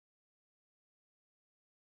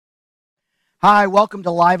Hi, welcome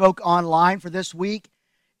to Live Oak Online for this week.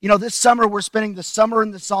 This summer we're spending the summer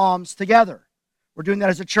in the Psalms together. We're doing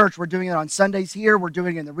that as a church. We're doing it on Sundays here. We're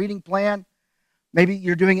doing it in the reading plan. Maybe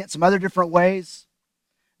you're doing it some other different ways.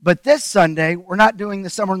 But this Sunday, we're not doing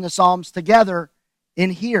the summer in the Psalms together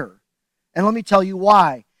in here. And let me tell you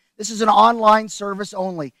why. This is an online service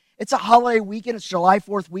only. It's a holiday weekend. It's July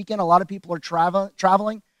 4th weekend. A lot of people are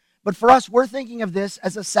traveling. But for us, we're thinking of this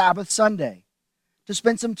as a Sabbath Sunday to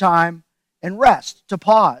spend some time and rest, to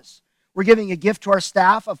pause. We're giving a gift to our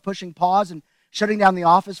staff of pushing pause and shutting down the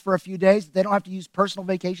office for a few days. They don't have to use personal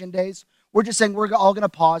vacation days. We're just saying we're all going to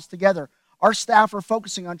pause together. Our staff are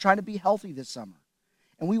focusing on trying to be healthy this summer.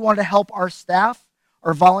 And we want to help our staff,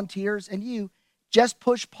 our volunteers, and you just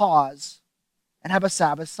push pause and have a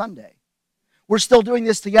Sabbath Sunday. We're still doing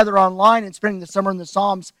this together online and spending the summer in the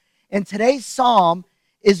Psalms. And today's psalm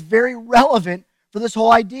is very relevant for this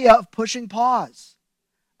whole idea of pushing pause,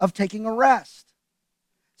 of taking a rest.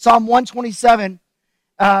 Psalm 127,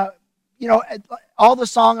 all the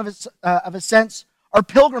song of ascents are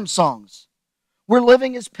pilgrim songs. We're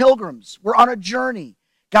living as pilgrims. We're on a journey.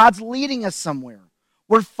 God's leading us somewhere.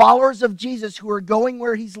 We're followers of Jesus who are going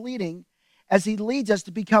where he's leading as he leads us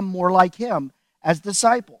to become more like him as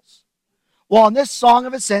disciples. Well, on this Song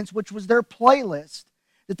of Ascents, which was their playlist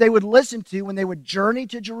that they would listen to when they would journey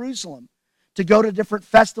to Jerusalem to go to different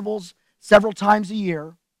festivals several times a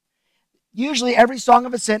year, usually every Song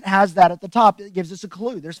of Ascent has that at the top. It gives us a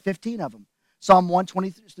clue. There's 15 of them. Psalm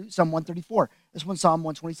 120, Psalm 134. This one's Psalm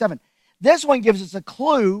 127. This one gives us a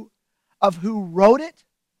clue of who wrote it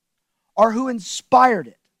or who inspired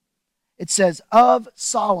it. It says, of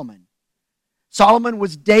Solomon. Solomon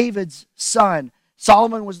was David's son.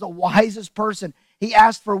 Solomon was the wisest person. He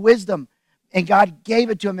asked for wisdom, and God gave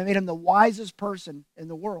it to him and made him the wisest person in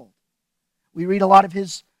the world. We read a lot of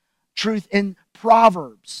his truth in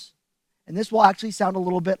Proverbs. And this will actually sound a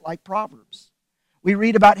little bit like Proverbs. We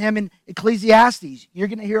read about him in Ecclesiastes. You're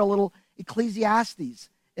going to hear a little Ecclesiastes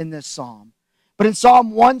in this psalm. But in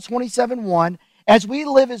Psalm 127:1, as we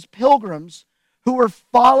live as pilgrims who are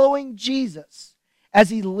following Jesus, as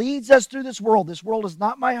he leads us through this world is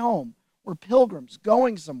not my home. We're pilgrims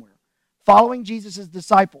going somewhere, following Jesus as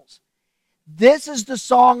disciples. This is the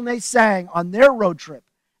song they sang on their road trip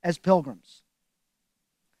as pilgrims.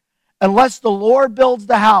 Unless the Lord builds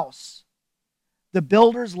the house, the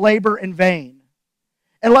builders labor in vain.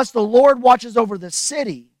 Unless the Lord watches over the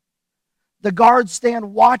city, the guards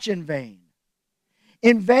stand watch in vain.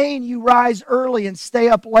 In vain you rise early and stay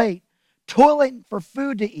up late, toiling for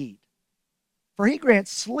food to eat, for he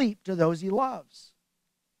grants sleep to those he loves.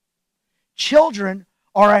 Children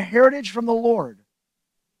are a heritage from the Lord,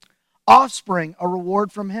 offspring a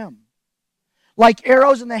reward from him. Like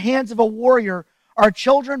arrows in the hands of a warrior are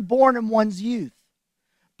children born in one's youth.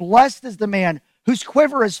 Blessed is the man whose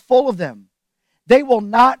quiver is full of them. They will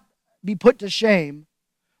not be put to shame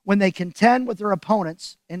when they contend with their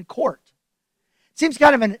opponents in court. It seems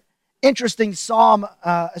kind of an interesting psalm,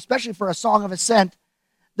 especially for a song of ascent.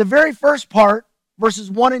 The very first part, verses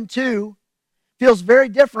 1 and 2, feels very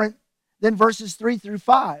different than verses 3 through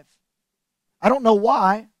 5. I don't know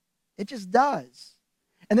why. It just does.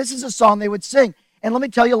 And this is a song they would sing. And let me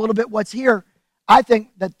tell you a little bit what's here. I think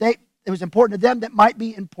that it was important to them that might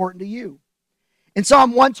be important to you. In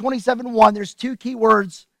Psalm 127:1, there's two key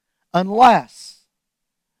words, unless.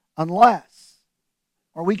 Unless.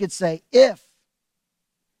 Or we could say if.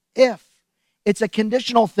 If. It's a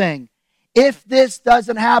conditional thing. If this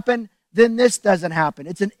doesn't happen, then this doesn't happen.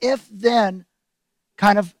 It's an if-then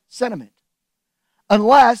kind of sentiment.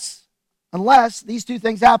 Unless these two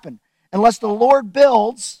things happen. Unless the Lord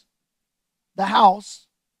builds the house,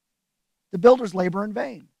 the builders labor in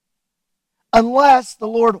vain. Unless the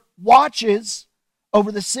Lord watches over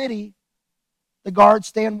the city, the guards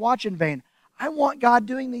stand watch in vain. I want God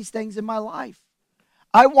doing these things in my life.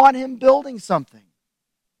 I want him building something.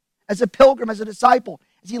 As a pilgrim, as a disciple,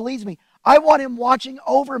 as he leads me, I want him watching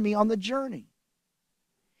over me on the journey.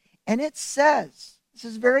 And it says, this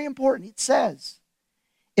is very important, it says,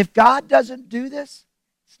 if God doesn't do this,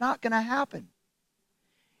 it's not going to happen.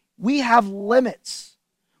 We have limits.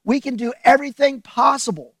 We can do everything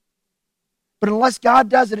possible. But unless God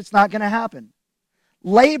does it, it's not going to happen.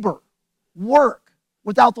 Labor, work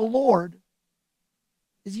without the Lord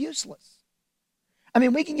is useless. I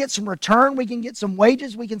mean, we can get some return, we can get some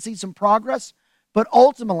wages, we can see some progress, but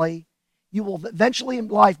ultimately, you will eventually in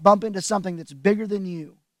life bump into something that's bigger than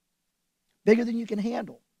you can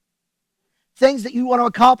handle. Things that you want to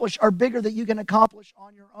accomplish are bigger than you can accomplish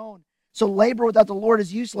on your own. So labor without the Lord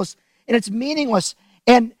is useless, and it's meaningless.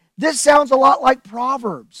 And this sounds a lot like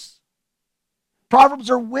Proverbs. Proverbs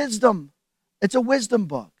are wisdom It's a wisdom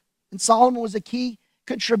book. And Solomon was a key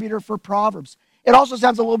contributor for Proverbs. It also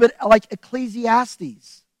sounds a little bit like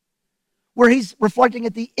Ecclesiastes, where he's reflecting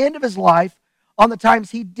at the end of his life on the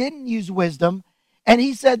times he didn't use wisdom. And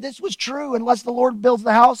he said this was true. Unless the Lord builds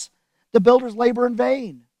the house, the builders labor in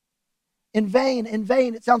vain. In vain, in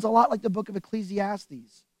vain. It sounds a lot like the book of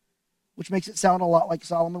Ecclesiastes, which makes it sound a lot like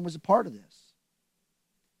Solomon was a part of this.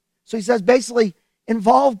 So he says basically,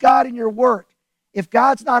 involve God in your work. If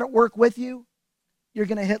God's not at work with you, you're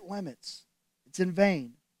going to hit limits. It's in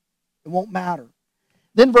vain. It won't matter.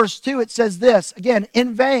 Then verse 2, it says this, again,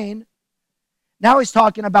 in vain. Now he's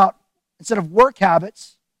talking about, instead of work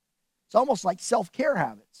habits, it's almost like self-care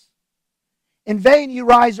habits. In vain you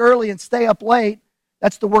rise early and stay up late.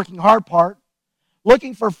 That's the working hard part.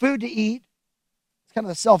 Looking for food to eat. It's kind of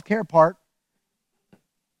the self-care part.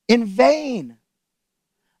 In vain.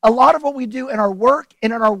 A lot of what we do in our work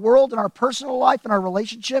and in our world, in our personal life, in our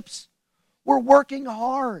relationships, we're working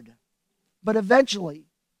hard. But eventually,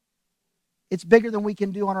 it's bigger than we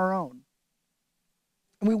can do on our own.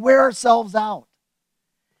 And we wear ourselves out.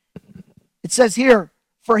 It says here,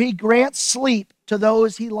 for he grants sleep to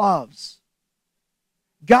those he loves.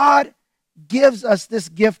 God gives us this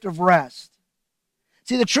gift of rest.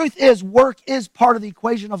 See, the truth is, work is part of the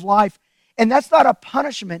equation of life. And that's not a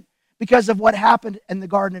punishment because of what happened in the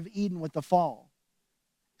Garden of Eden with the fall.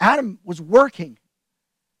 Adam was working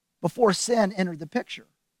before sin entered the picture.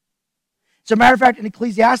 As a matter of fact, in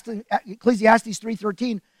Ecclesiastes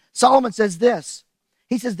 3:13, Solomon says this.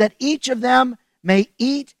 He says that each of them may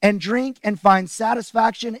eat and drink and find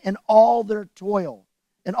satisfaction in all their toil,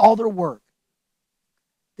 in all their work.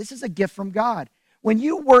 This is a gift from God. When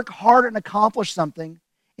you work hard and accomplish something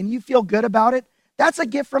and you feel good about it, that's a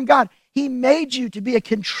gift from God. He made you to be a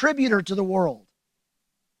contributor to the world.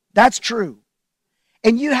 That's true.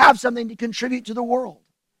 And you have something to contribute to the world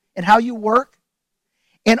and how you work.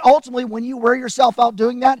 And ultimately, when you wear yourself out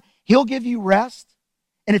doing that, he'll give you rest.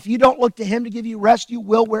 And if you don't look to him to give you rest, you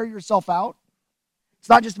will wear yourself out. It's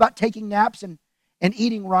not just about taking naps and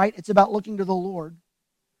eating right. It's about looking to the Lord.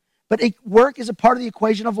 But work is a part of the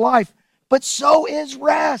equation of life. But so is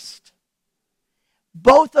rest.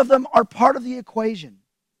 Both of them are part of the equation.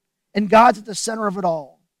 And God's at the center of it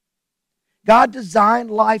all. God designed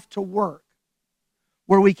life to work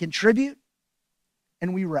where we contribute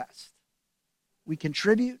and we rest. We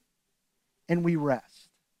contribute and we rest.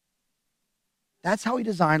 That's how he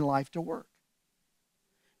designed life to work.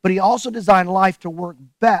 But he also designed life to work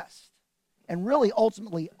best and really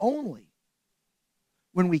ultimately only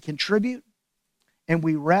when we contribute and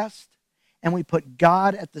we rest and we put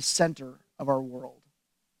God at the center of our world,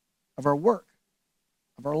 of our work,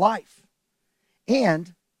 of our life,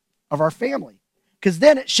 and of our family. Because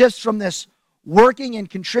then it shifts from this working and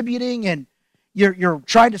contributing and you're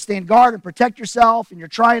trying to stand guard and protect yourself and you're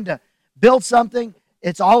trying to build something.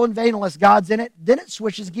 It's all in vain unless God's in it. Then it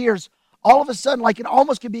switches gears. All of a sudden, like it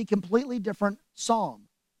almost could be a completely different psalm.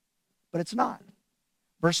 But it's not.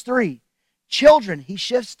 Verse 3, children, he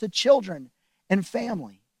shifts to children and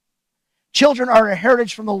family. Children are a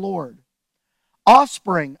heritage from the Lord.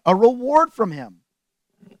 Offspring, a reward from him.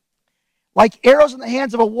 Like arrows in the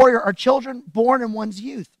hands of a warrior are children born in one's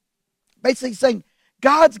youth. Basically saying,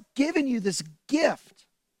 God's given you this gift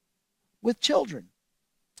with children.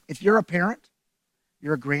 If you're a parent,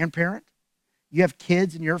 you're a grandparent, you have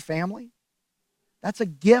kids in your family, that's a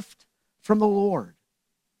gift from the Lord.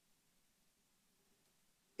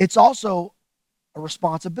 It's also a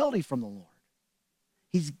responsibility from the Lord.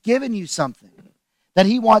 He's given you something that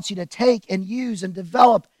he wants you to take and use and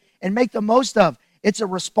develop and make the most of. It's a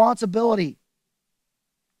responsibility.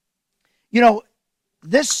 You know,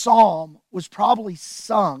 this psalm was probably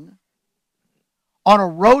sung on a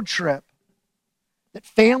road trip that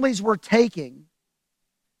families were taking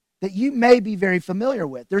that you may be very familiar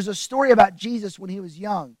with. There's a story about Jesus when he was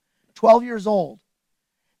young, 12 years old,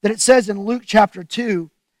 that it says in Luke chapter 2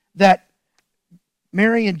 that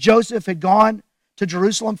Mary and Joseph had gone to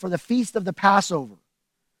Jerusalem for the feast of the Passover.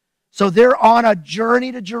 So they're on a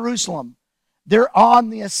journey to Jerusalem. They're on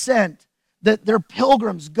the ascent, that they're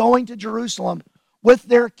pilgrims going to Jerusalem with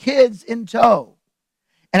their kids in tow.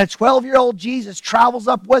 And a 12-year-old Jesus travels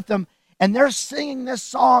up with them, and they're singing this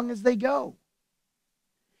song as they go.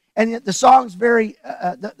 And the song's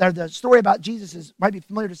the story about Jesus might be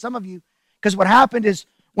familiar to some of you, because what happened is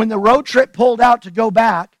when the road trip pulled out to go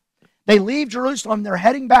back, they leave Jerusalem, they're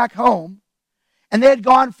heading back home, and they had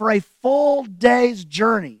gone for a full day's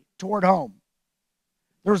journey toward home.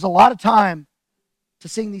 There was a lot of time to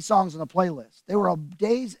sing these songs on the playlist. They were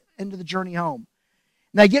days into the journey home.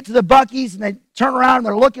 And they get to the Buc-ee's and they turn around and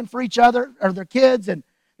they're looking for each other or their kids, and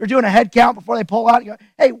They're doing a head count before they pull out and go,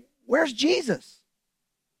 hey, where's Jesus?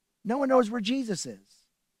 No one knows where Jesus is.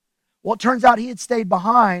 Well, it turns out he had stayed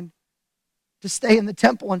behind to stay in the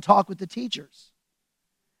temple and talk with the teachers.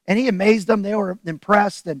 And he amazed them. They were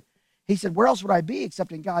impressed. And he said, where else would I be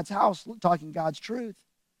except in God's house, talking God's truth?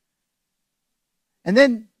 And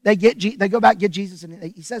then they go back, get Jesus, and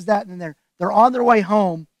he says that, and then they're on their way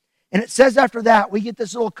home. And it says after that, we get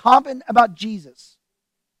this little comment about Jesus.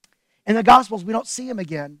 In the Gospels, we don't see him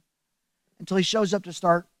again until he shows up to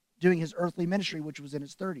start doing his earthly ministry, which was in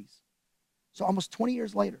his 30s. So almost 20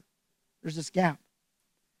 years later, there's this gap.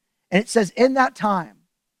 And it says, in that time,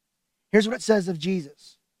 here's what it says of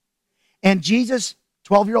Jesus. And Jesus,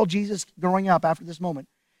 12-year-old Jesus growing up after this moment,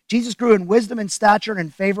 Jesus grew in wisdom and stature and in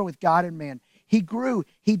favor with God and man. He grew,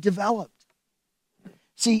 he developed.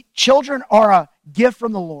 See, children are a gift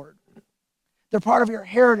from the Lord. They're part of your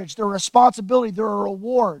heritage. They're a responsibility. They're a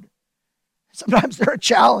reward. Sometimes they're a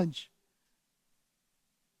challenge.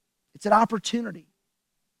 It's an opportunity.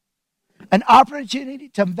 An opportunity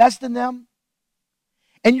to invest in them.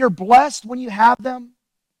 And you're blessed when you have them.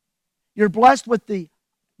 You're blessed with the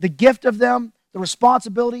gift of them, the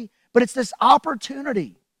responsibility. But it's this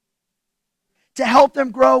opportunity to help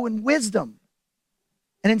them grow in wisdom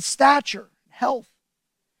and in stature, health,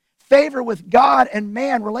 favor with God and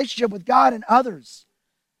man, relationship with God and others.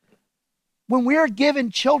 When we are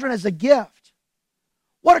given children as a gift,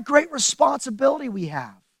 what a great responsibility we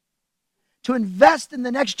have to invest in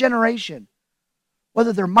the next generation,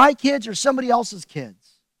 whether they're my kids or somebody else's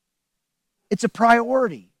kids. It's a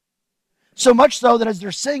priority. So much so that as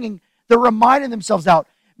they're singing, they're reminding themselves out.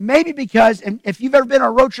 Maybe because, and if you've ever been on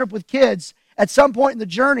a road trip with kids, at some point in the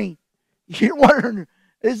journey, you're wondering,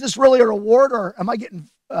 is this really a reward, or am I getting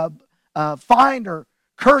fined or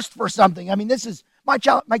cursed for something? I mean, this is, my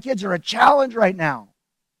kids are a challenge right now.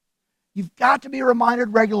 You've got to be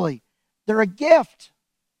reminded regularly. They're a gift.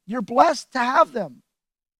 You're blessed to have them.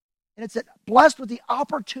 And it's blessed with the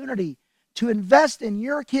opportunity to invest in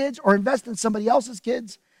your kids or invest in somebody else's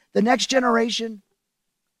kids, the next generation,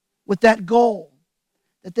 with that goal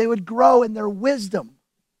that they would grow in their wisdom,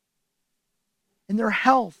 in their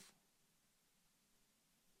health,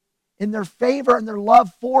 in their favor and their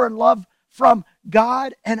love for and love from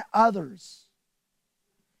God and others.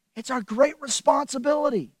 It's our great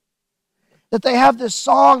responsibility that they have this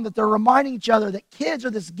song that they're reminding each other that kids are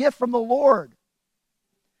this gift from the Lord.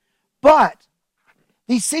 But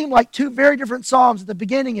these seem like two very different psalms. At the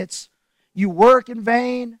beginning, it's you work in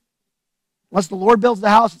vain. Unless the Lord builds the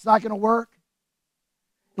house, it's not going to work.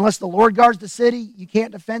 Unless the Lord guards the city, you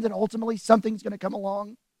can't defend it. Ultimately, something's going to come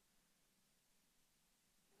along.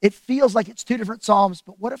 It feels like it's two different psalms,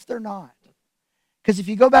 but what if they're not? Because if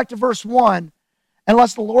you go back to verse 1,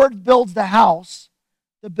 unless the Lord builds the house,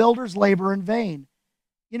 the builders labor in vain.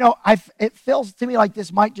 You know, it feels to me like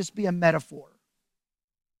this might just be a metaphor.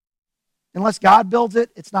 Unless God builds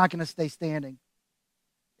it, it's not going to stay standing.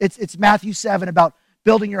 It's Matthew 7 about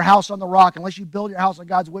building your house on the rock. Unless you build your house on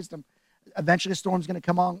God's wisdom, eventually a storm's going to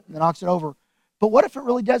come on and knocks it over. But what if it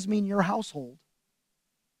really does mean your household?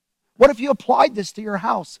 What if you applied this to your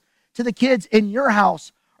house, to the kids in your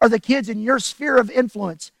house, or the kids in your sphere of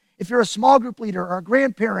influence? If you're a small group leader, or a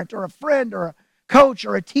grandparent, or a friend, or a coach,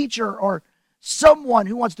 or a teacher, or someone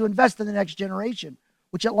who wants to invest in the next generation,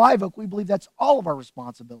 which at Live Oak, we believe that's all of our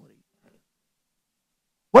responsibility.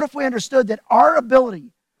 What if we understood that our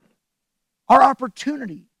ability, our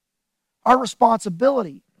opportunity, our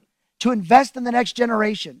responsibility to invest in the next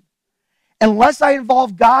generation, unless I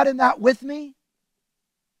involve God in that with me,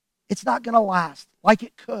 it's not going to last like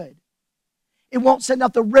it could. It won't send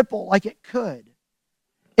out the ripple like it could.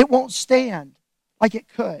 It won't stand like it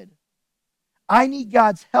could. I need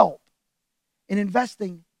God's help in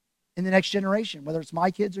investing in the next generation, whether it's my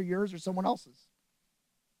kids or yours or someone else's.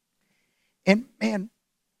 And man,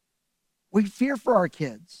 we fear for our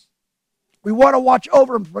kids. We want to watch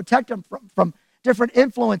over them, protect them from different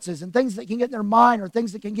influences and things that can get in their mind, or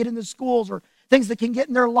things that can get in the schools, or things that can get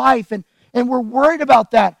in their life. And we're worried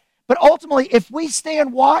about that. But ultimately, if we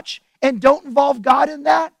stand watch and don't involve God in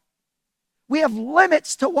that, we have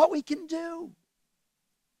limits to what we can do.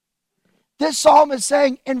 This psalm is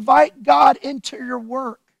saying, invite God into your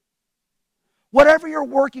work. Whatever you're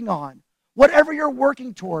working on, whatever you're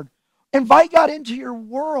working toward, invite God into your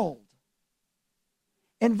world.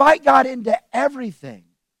 Invite God into everything.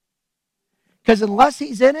 Because unless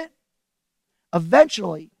He's in it,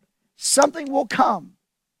 eventually something will come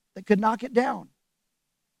that could knock it down.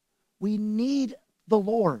 We need the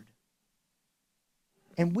Lord.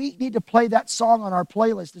 And we need to play that song on our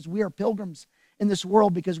playlist as we are pilgrims in this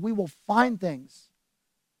world, because we will find things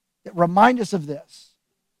that remind us of this.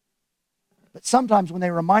 But sometimes when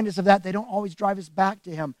they remind us of that, they don't always drive us back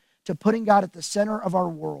to him, to putting God at the center of our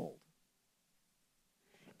world.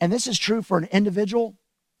 And this is true for an individual.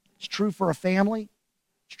 It's true for a family.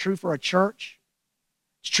 It's true for a church.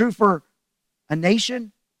 It's true for a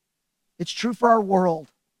nation. It's true for our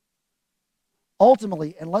world.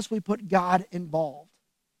 Ultimately, unless we put God involved,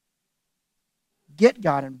 get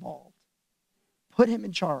God involved, put him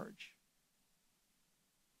in charge,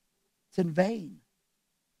 it's in vain.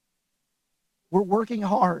 We're working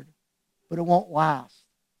hard, but it won't last.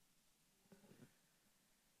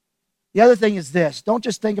 The other thing is this. Don't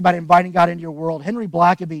just think about inviting God into your world. Henry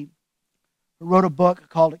Blackaby, who wrote a book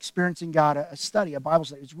called Experiencing God, a study, a Bible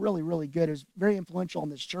study. It was really, really good. It was very influential in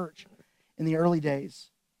this church in the early days.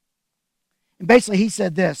 And basically he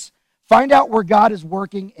said this: find out where God is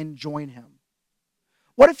working and join him.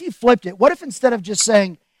 What if you flipped it? What if instead of just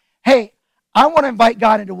saying, hey, I want to invite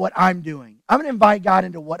God into what I'm doing, I'm going to invite God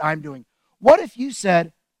into what I'm doing. What if you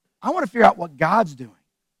said, I want to figure out what God's doing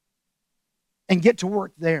and get to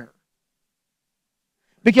work there?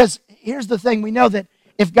 Because here's the thing, we know that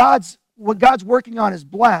if what God's working on is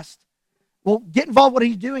blessed, well, get involved with what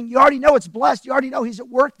he's doing. You already know it's blessed. You already know he's at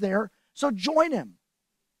work there. So join him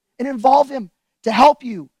and involve him to help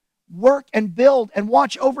you work and build and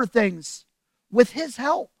watch over things with his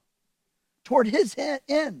help, toward his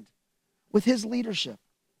end, with his leadership.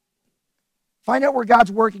 Find out where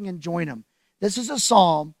God's working and join him. This is a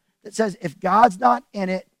psalm that says if God's not in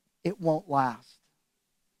it, it won't last.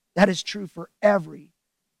 That is true for every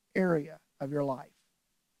area of your life.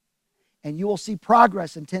 And you will see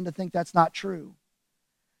progress and tend to think that's not true.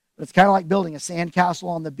 But it's kind of like building a sandcastle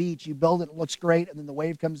on the beach. You build it, it looks great, and then the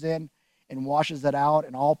wave comes in and washes it out,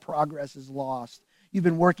 and all progress is lost. You've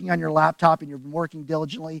been working on your laptop, and you've been working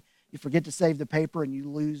diligently. You forget to save the paper, and you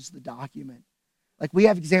lose the document. Like we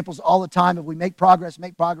have examples all the time of we make progress,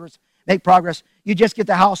 you just get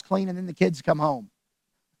the house clean, and then the kids come home.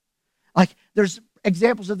 Like there's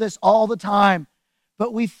examples of this all the time.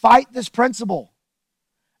 But we fight this principle.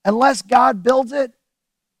 Unless God builds it,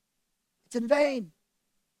 it's in vain.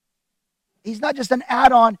 He's not just an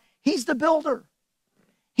add-on. He's the builder.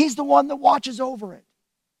 He's the one that watches over it.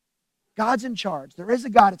 God's in charge. There is a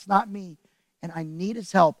God. It's not me. And I need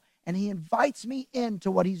his help. And he invites me into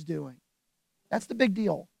what he's doing. That's the big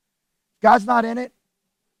deal. If God's not in it,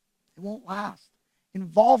 it won't last.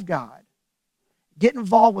 Involve God. Get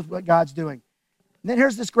involved with what God's doing. And then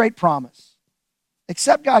here's this great promise.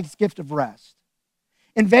 Accept God's gift of rest.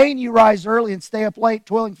 In vain you rise early and stay up late,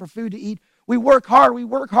 toiling for food to eat. We work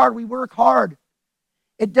hard.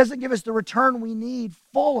 It doesn't give us the return we need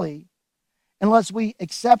fully unless we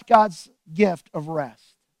accept God's gift of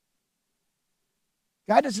rest.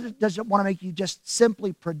 God doesn't want to make you just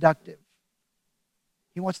simply productive.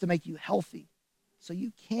 He wants to make you healthy so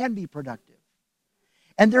you can be productive.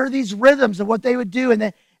 And there are these rhythms of what they would do,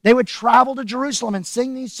 and they would travel to Jerusalem and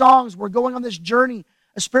sing these songs. We're going on this journey,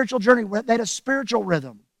 a spiritual journey. They had a spiritual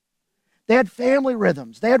rhythm. They had family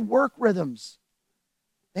rhythms. They had work rhythms.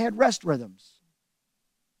 They had rest rhythms.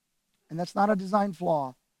 And that's not a design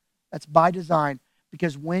flaw. That's by design.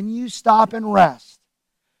 Because when you stop and rest,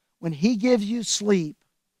 when he gives you sleep,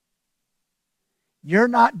 you're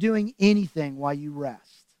not doing anything while you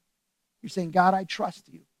rest. You're saying, God, I trust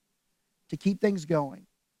you to keep things going.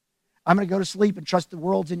 I'm going to go to sleep and trust the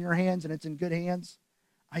world's in your hands and it's in good hands.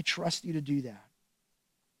 I trust you to do that.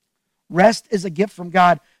 Rest is a gift from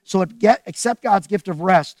God. So accept God's gift of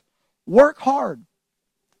rest. Work hard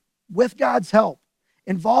with God's help.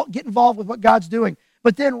 Get involved with what God's doing.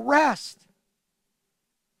 But then rest.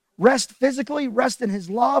 Rest physically, rest in his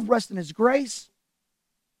love, rest in his grace.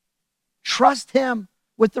 Trust him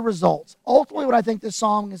with the results. Ultimately, what I think this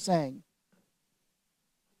song is saying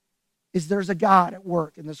is there's a God at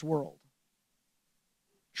work in this world.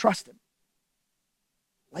 Trust him.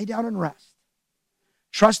 Lay down and rest.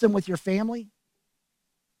 Trust him with your family.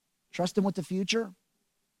 Trust him with the future.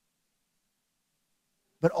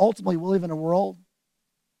 But ultimately, we live in a world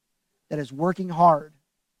that is working hard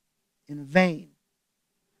in vain,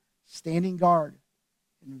 standing guard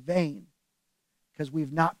in vain, because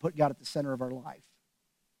we've not put God at the center of our life.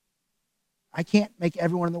 I can't make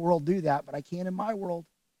everyone in the world do that, but I can in my world.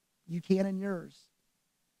 You can in yours.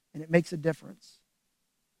 And it makes a difference.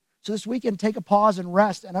 So this weekend, take a pause and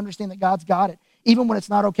rest and understand that God's got it. Even when it's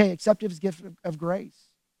not okay, accept his gift of grace.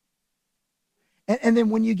 And then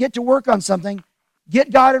when you get to work on something,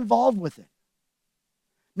 get God involved with it.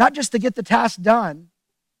 Not just to get the task done,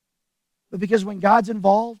 but because when God's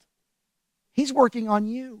involved, he's working on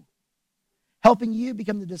you, helping you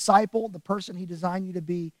become the disciple, the person he designed you to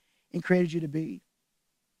be and created you to be.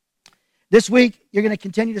 This week, you're going to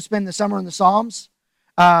continue to spend the summer in the Psalms.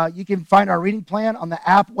 You can find our reading plan on the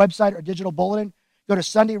app, website, or digital bulletin. Go to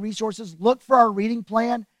Sunday Resources. Look for our reading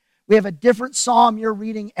plan. We have a different psalm you're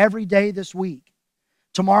reading every day this week.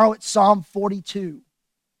 Tomorrow, it's Psalm 42.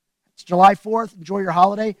 It's July 4th. Enjoy your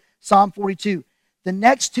holiday. Psalm 42. The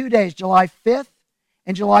next 2 days, July 5th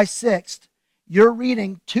and July 6th, you're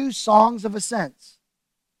reading 2 songs of ascents.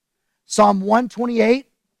 Psalm 128,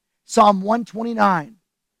 Psalm 129.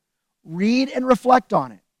 Read and reflect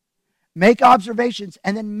on it. Make observations,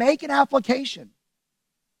 and then make an application.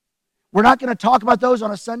 We're not going to talk about those on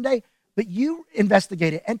a Sunday, but you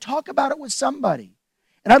investigate it and talk about it with somebody.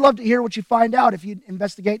 And I'd love to hear what you find out if you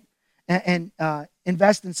investigate and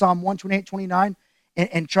invest in Psalm 128, 29,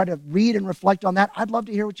 and try to read and reflect on that. I'd love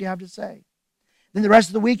to hear what you have to say. Then the rest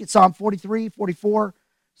of the week, it's Psalm 43, 44,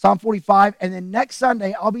 Psalm 45, and then next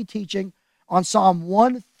Sunday, I'll be teaching on Psalm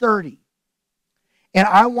 130. And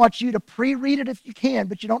I want you to pre-read it if you can,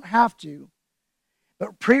 but you don't have to.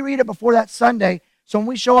 But pre-read it before that Sunday, so when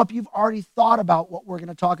we show up, you've already thought about what we're going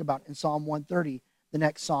to talk about in Psalm 130, the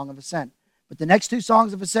next Song of Ascent. But the next 2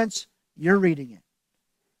 songs of ascents, you're reading it.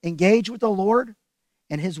 Engage with the Lord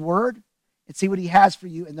and His Word and see what He has for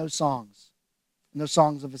you in those songs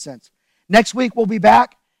of ascents. Next week, we'll be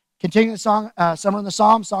back, continuing the song, Summer in the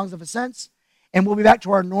Psalms, Songs of Ascents, and we'll be back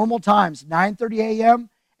to our normal times, 9:30 a.m.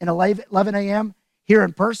 and 11 a.m. here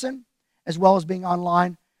in person, as well as being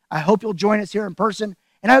online. I hope you'll join us here in person,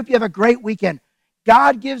 and I hope you have a great weekend.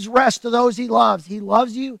 God gives rest to those He loves. He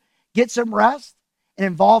loves you. Get some rest and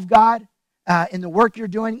involve God in the work you're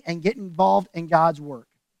doing and get involved in God's work.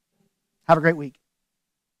 Have a great week.